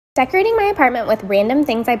Decorating my apartment with random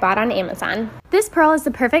things I bought on Amazon. This pearl is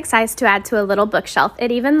the perfect size to add to a little bookshelf.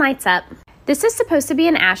 It even lights up. This is supposed to be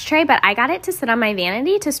an ashtray, but I got it to sit on my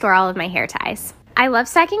vanity to store all of my hair ties. I love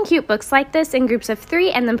stacking cute books like this in groups of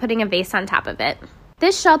 3 and then putting a vase on top of it.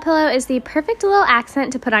 This shell pillow is the perfect little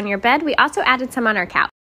accent to put on your bed. We also added some on our couch.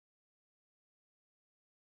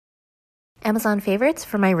 Amazon favorites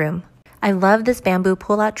for my room. I love this bamboo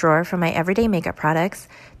pull-out drawer for my everyday makeup products,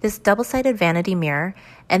 this double-sided vanity mirror,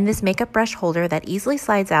 and this makeup brush holder that easily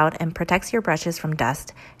slides out and protects your brushes from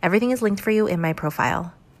dust. Everything is linked for you in my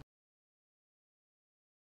profile.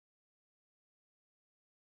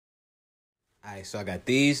 Alright, so I got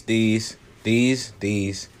these,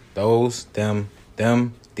 those, them,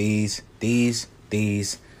 these.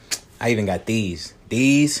 I even got these.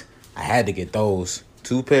 These, I had to get those.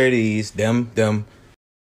 2 pair of these, them.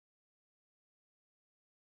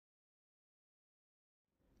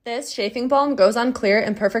 This chafing balm goes on clear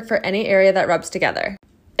and perfect for any area that rubs together.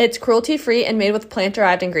 It's cruelty-free and made with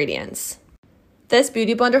plant-derived ingredients. This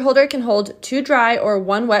beauty blender holder can hold 2 dry or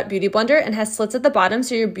 1 wet beauty blender and has slits at the bottom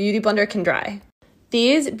so your beauty blender can dry.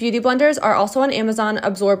 These beauty blenders are also on Amazon,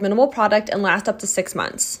 absorb minimal product, and last up to 6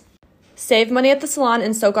 months. Save money at the salon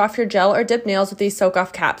and soak off your gel or dip nails with these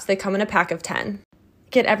soak-off caps. They come in a pack of 10.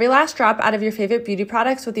 Get every last drop out of your favorite beauty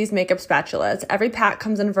products with these makeup spatulas. Every pack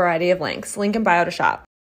comes in a variety of lengths. Link in bio to shop.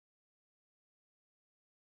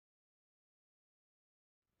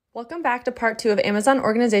 Welcome back to part 2 of Amazon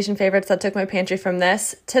organization favorites that took my pantry from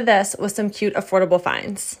this to this with some cute affordable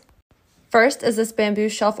finds. First is this bamboo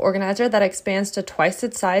shelf organizer that expands to twice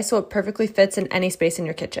its size so it perfectly fits in any space in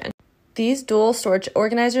your kitchen. These dual storage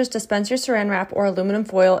organizers dispense your saran wrap or aluminum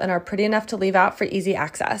foil and are pretty enough to leave out for easy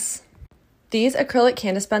access. These acrylic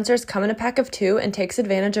can dispensers come in a pack of 2 and takes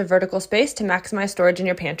advantage of vertical space to maximize storage in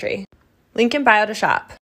your pantry. Link in bio to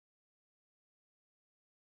shop.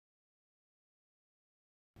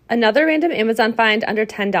 Another random Amazon find under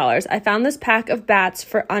 $10. I found this pack of bats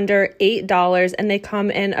for under $8 and they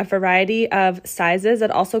come in a variety of sizes.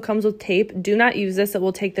 It also comes with tape. Do not use this. It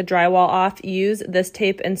will take the drywall off. Use this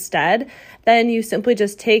tape instead. Then you simply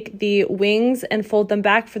just take the wings and fold them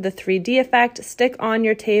back for the 3D effect. Stick on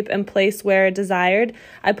your tape and place where desired.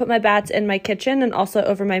 I put my bats in my kitchen and also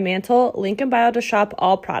over my mantle. Link in bio to shop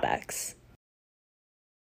all products.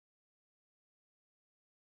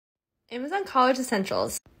 Amazon College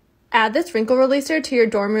Essentials. Add this wrinkle releaser to your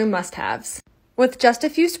dorm room must-haves. With just a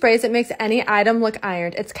few sprays, it makes any item look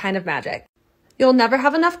ironed. It's kind of magic. You'll never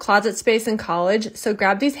have enough closet space in college, so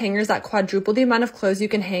grab these hangers that quadruple the amount of clothes you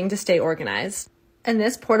can hang to stay organized. And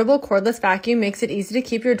this portable cordless vacuum makes it easy to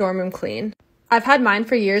keep your dorm room clean. I've had mine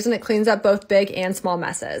for years and it cleans up both big and small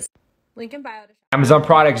messes. Link in bio. Amazon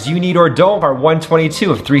products you need or don't are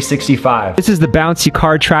 122 of 365. This is the Bouncy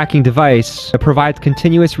car tracking device that provides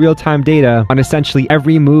continuous real-time data on essentially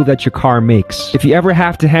every move that your car makes. If you ever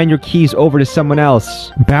have to hand your keys over to someone else,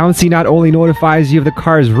 Bouncy not only notifies you of the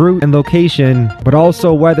car's route and location, but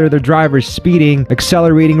also whether the driver's speeding,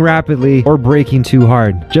 accelerating rapidly, or braking too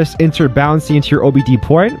hard. Just enter Bouncy into your OBD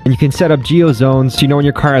port, and you can set up geo zones so you know when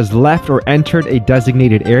your car has left or entered a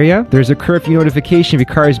designated area. There's a curfew notification if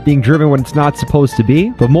your car is being driven when it's not supposed to be,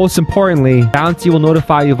 but most importantly, Bouncy will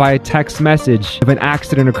notify you via text message if an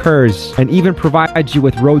accident occurs and even provide you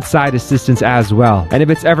with roadside assistance as well. And if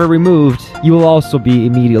it's ever removed, you will also be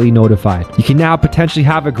immediately notified. You can now potentially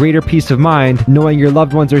have a greater peace of mind knowing your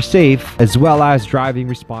loved ones are safe as well as driving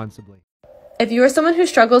responsibly. If you are someone who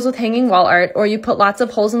struggles with hanging wall art or you put lots of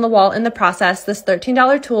holes in the wall in the process, this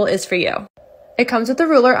 $13 tool is for you. It comes with a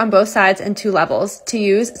ruler on both sides and 2 levels. To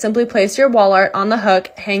use, simply place your wall art on the hook,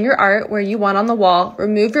 hang your art where you want on the wall,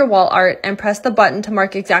 remove your wall art, and press the button to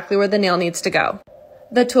mark exactly where the nail needs to go.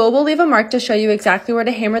 The tool will leave a mark to show you exactly where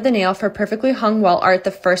to hammer the nail for perfectly hung wall art the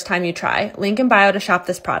first time you try. Link in bio to shop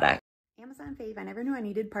this product. Amazon fave I never knew I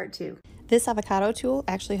needed part 2. This avocado tool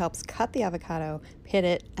actually helps cut the avocado, pit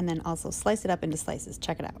it, and then also slice it up into slices.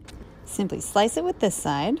 Check it out. Simply slice it with this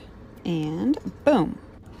side, and boom.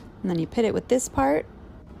 And then you pit it with this part,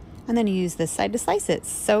 and then you use this side to slice it.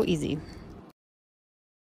 So easy.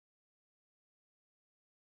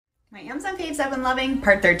 My Amazon faves I've been loving,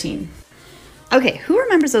 part 13. Okay, who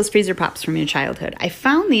remembers those freezer pops from your childhood? I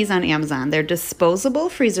found these on Amazon. They're disposable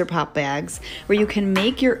freezer pop bags where you can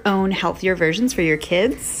make your own healthier versions for your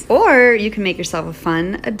kids, or you can make yourself a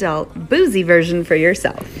fun, adult, boozy version for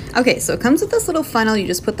yourself. Okay, so it comes with this little funnel. You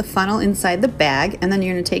just put the funnel inside the bag, and then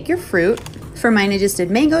you're gonna take your fruit, For mine, I just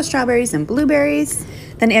did mango, strawberries, and blueberries.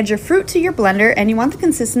 Then add your fruit to your blender, and you want the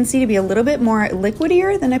consistency to be a little bit more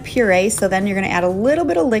liquidier than a puree, so then you're gonna add a little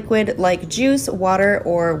bit of liquid like juice, water,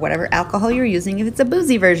 or whatever alcohol you're using if it's a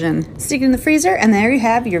boozy version. Stick it in the freezer, and there you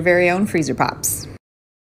have your very own freezer pops.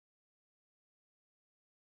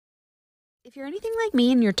 If you're anything like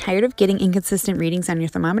me and you're tired of getting inconsistent readings on your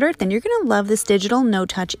thermometer, then you're going to love this digital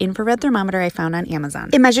no-touch infrared thermometer I found on Amazon.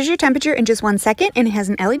 It measures your temperature in just 1 second, and it has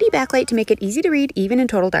an LED backlight to make it easy to read even in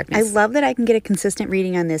total darkness. I love that I can get a consistent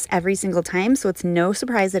reading on this every single time, so it's no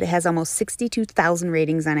surprise that it has almost 62,000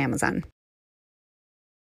 ratings on Amazon.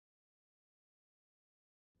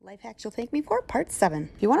 Life hacks you'll thank me for, part 7.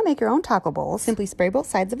 If you want to make your own taco bowls, simply spray both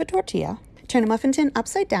sides of a tortilla. Turn a muffin tin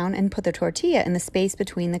upside down and put the tortilla in the space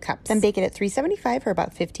between the cups. Then bake it at 375 for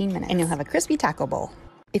about 15 minutes, and you'll have a crispy taco bowl.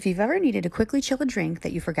 If you've ever needed to quickly chill a drink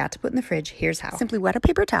that you forgot to put in the fridge, here's how. Simply wet a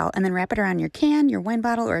paper towel and then wrap it around your can, your wine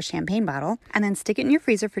bottle, or a champagne bottle, and then stick it in your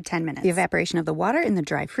freezer for 10 minutes. The evaporation of the water in the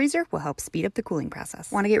dry freezer will help speed up the cooling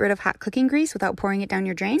process. Want to get rid of hot cooking grease without pouring it down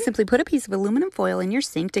your drain? Simply put a piece of aluminum foil in your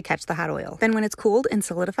sink to catch the hot oil. Then when it's cooled and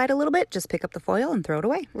solidified a little bit, just pick up the foil and throw it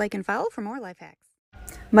away. Like and follow for more life hacks.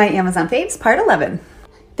 My Amazon faves, part 11.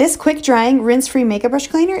 This quick drying, rinse-free makeup brush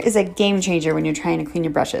cleaner is a game changer when you're trying to clean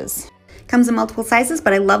your brushes. Comes in multiple sizes,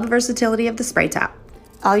 but I love the versatility of the spray top.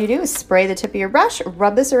 All you do is spray the tip of your brush,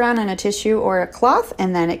 rub this around on a tissue or a cloth,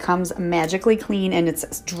 and then it comes magically clean and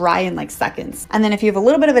it's dry in like seconds. And then if you have a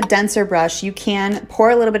little bit of a denser brush, you can pour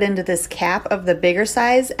a little bit into this cap of the bigger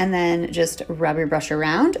size and then just rub your brush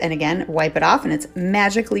around and again, wipe it off and it's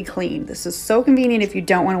magically clean. This is so convenient if you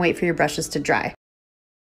don't want to wait for your brushes to dry.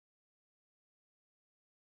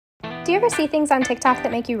 Do you ever see things on TikTok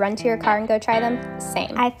that make you run to your car and go try them?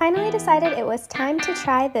 Same. I finally decided it was time to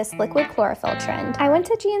try this liquid chlorophyll trend. I went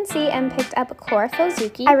to GNC and picked up chlorophyll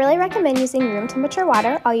Zuki. I really recommend using room temperature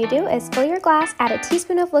water. All you do is fill your glass, add a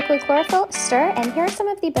teaspoon of liquid chlorophyll, stir, and here are some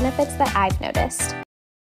of the benefits that I've noticed.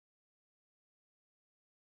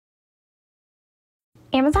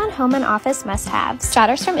 Amazon home and office must-haves.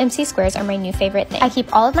 Jotters from MC Squares are my new favorite thing. I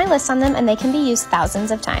keep all of my lists on them and they can be used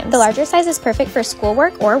thousands of times. The larger size is perfect for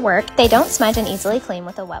schoolwork or work. They don't smudge and easily clean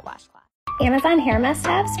with a wet washcloth. Amazon hair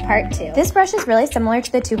must-haves, part 2. This brush is really similar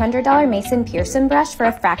to the $200 Mason Pearson brush for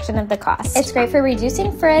a fraction of the cost. It's great for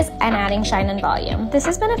reducing frizz and adding shine and volume. This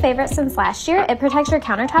has been a favorite since last year. It protects your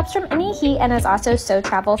countertops from any heat and is also so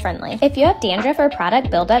travel friendly. If you have dandruff or product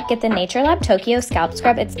buildup, get the NatureLab Tokyo Scalp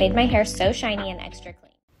Scrub. It's made my hair so shiny and extra clean.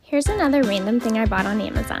 Here's another random thing I bought on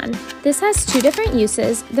Amazon. This has 2 different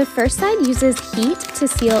uses. The first side uses heat to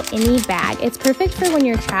seal any bag. It's perfect for when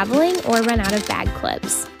you're traveling or run out of bag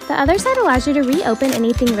clips. The other side allows you to reopen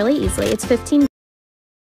anything really easily. It's 15.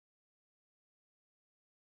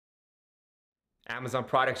 Amazon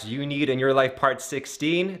products you need in your life, part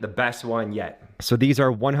 16, the best one yet. So these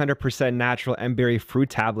are 100% natural emberry fruit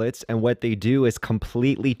tablets, and what they do is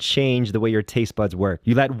completely change the way your taste buds work.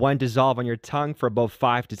 You let one dissolve on your tongue for about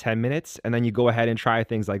 5 to 10 minutes, and then you go ahead and try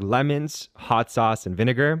things like lemons, hot sauce, and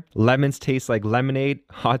vinegar. Lemons taste like lemonade,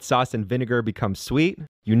 hot sauce and vinegar become sweet.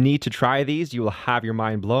 You need to try these, you will have your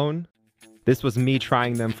mind blown. This was me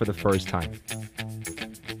trying them for the first time.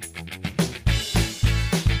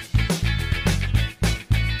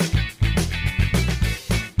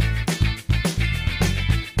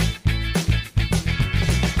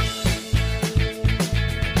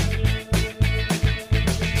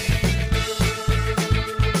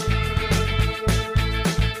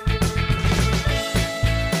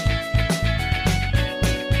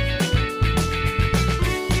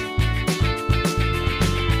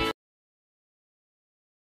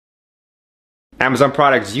 Amazon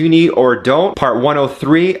products you need or don't, part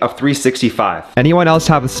 103 of 365. Anyone else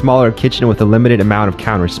have a smaller kitchen with a limited amount of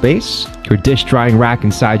counter space? Your dish drying rack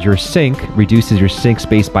inside your sink reduces your sink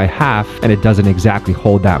space by half, and it doesn't exactly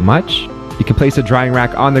hold that much. You can place a drying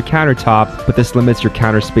rack on the countertop, but this limits your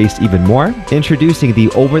counter space even more. Introducing the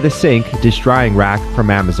over-the-sink dish drying rack from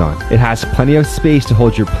Amazon. It has plenty of space to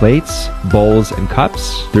hold your plates, bowls, and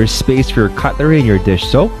cups. There is space for your cutlery and your dish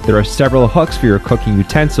soap. There are several hooks for your cooking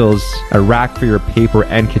utensils, a rack for your paper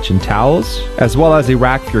and kitchen towels, as well as a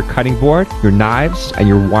rack for your cutting board, your knives, and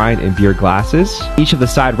your wine and beer glasses. Each of the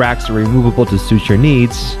side racks are removable to suit your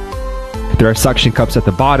needs. There are suction cups at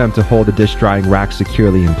the bottom to hold the dish drying rack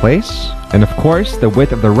securely in place. And of course, the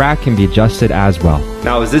width of the rack can be adjusted as well.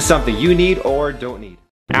 Now, is this something you need or don't need?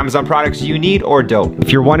 Amazon products you need or don't.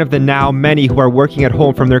 If you're one of the now many who are working at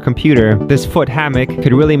home from their computer, this foot hammock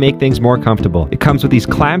could really make things more comfortable. It comes with these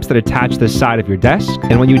clamps that attach to the side of your desk,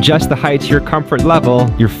 and when you adjust the height to your comfort level,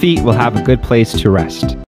 your feet will have a good place to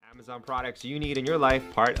rest. Amazon products you need in your life,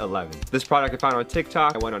 part 11. This product I found on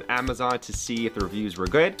TikTok. I went on Amazon to see if the reviews were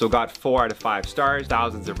good. So got 4 out of 5 stars,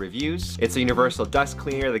 thousands of reviews. It's a universal dust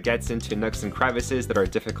cleaner that gets into nooks and crevices that are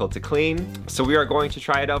difficult to clean. So we are going to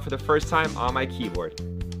try it out for the first time on my keyboard.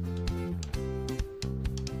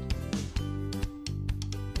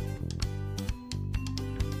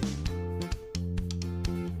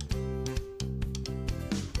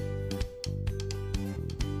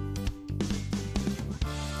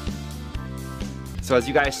 So as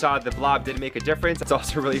you guys saw, the blob did make a difference. It's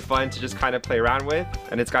also really fun to just kind of play around with,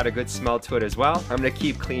 and it's got a good smell to it as well. I'm gonna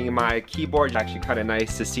keep cleaning my keyboard. It's actually kind of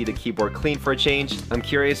nice to see the keyboard clean for a change. I'm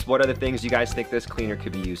curious what other things you guys think this cleaner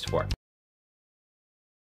could be used for.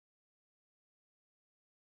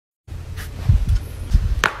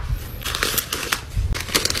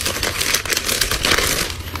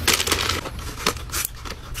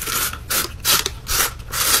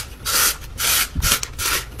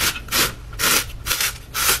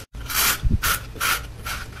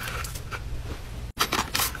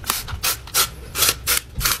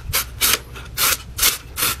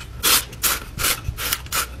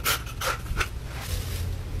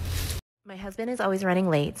 My husband is always running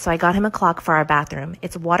late, so I got him a clock for our bathroom.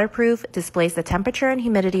 It's waterproof, displays the temperature and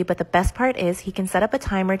humidity, but the best part is he can set up a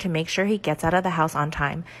timer to make sure he gets out of the house on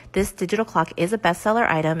time. This digital clock is a bestseller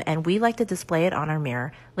item, and we like to display it on our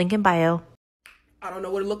mirror. Link in bio. I don't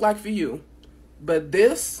know what it looked like for you, but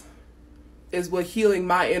this is what healing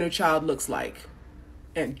my inner child looks like.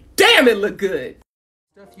 And damn, it looked good.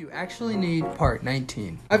 Stuff you actually need, part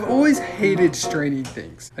 19. I've always hated straining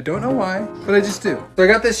things. I don't know why, but I just do. So I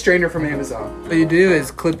got this strainer from Amazon. What you do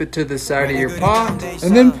is clip it to the side of your pot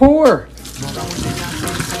and then pour.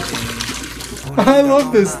 I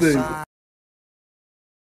love this thing.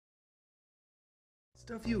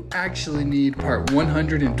 Stuff you actually need, part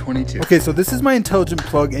 122. Okay, so this is my intelligent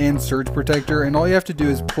plug and surge protector, and all you have to do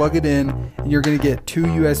is plug it in, and you're gonna get 2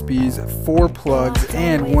 USBs, 4 plugs,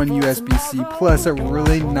 and 1 USB-C, plus a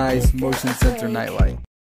really nice motion sensor nightlight.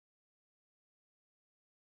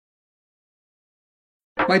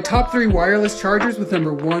 My top 3 wireless chargers, with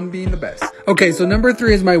number 1 being the best. Okay, so number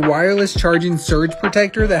 3 is my wireless charging surge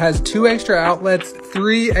protector that has 2 extra outlets,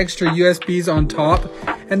 3 extra USBs on top,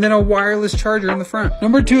 and then a wireless charger in the front.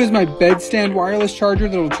 Number 2 is my bedstand wireless charger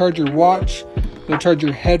that will charge your watch, it'll charge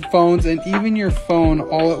your headphones, and even your phone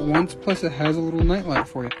all at once, plus it has a little nightlight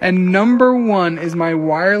for you. And number 1 is my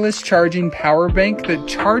wireless charging power bank that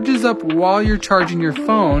charges up while you're charging your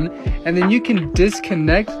phone, and then you can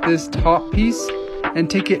disconnect this top piece and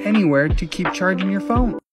take it anywhere to keep charging your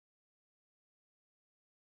phone.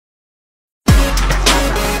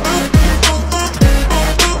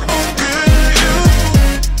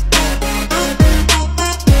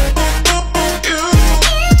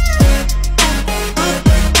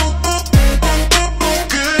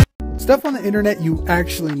 Stuff on the internet you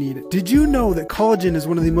actually need. Did you know that collagen is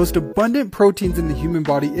one of the most abundant proteins in the human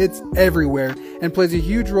body? It's everywhere and plays a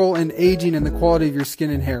huge role in aging and the quality of your skin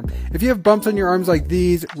and hair. If you have bumps on your arms like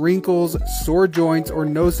these, wrinkles, sore joints, or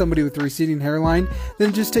know somebody with a receding hairline,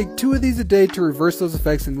 then just take 2 of these a day to reverse those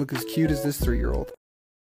effects and look as cute as this 3-year-old.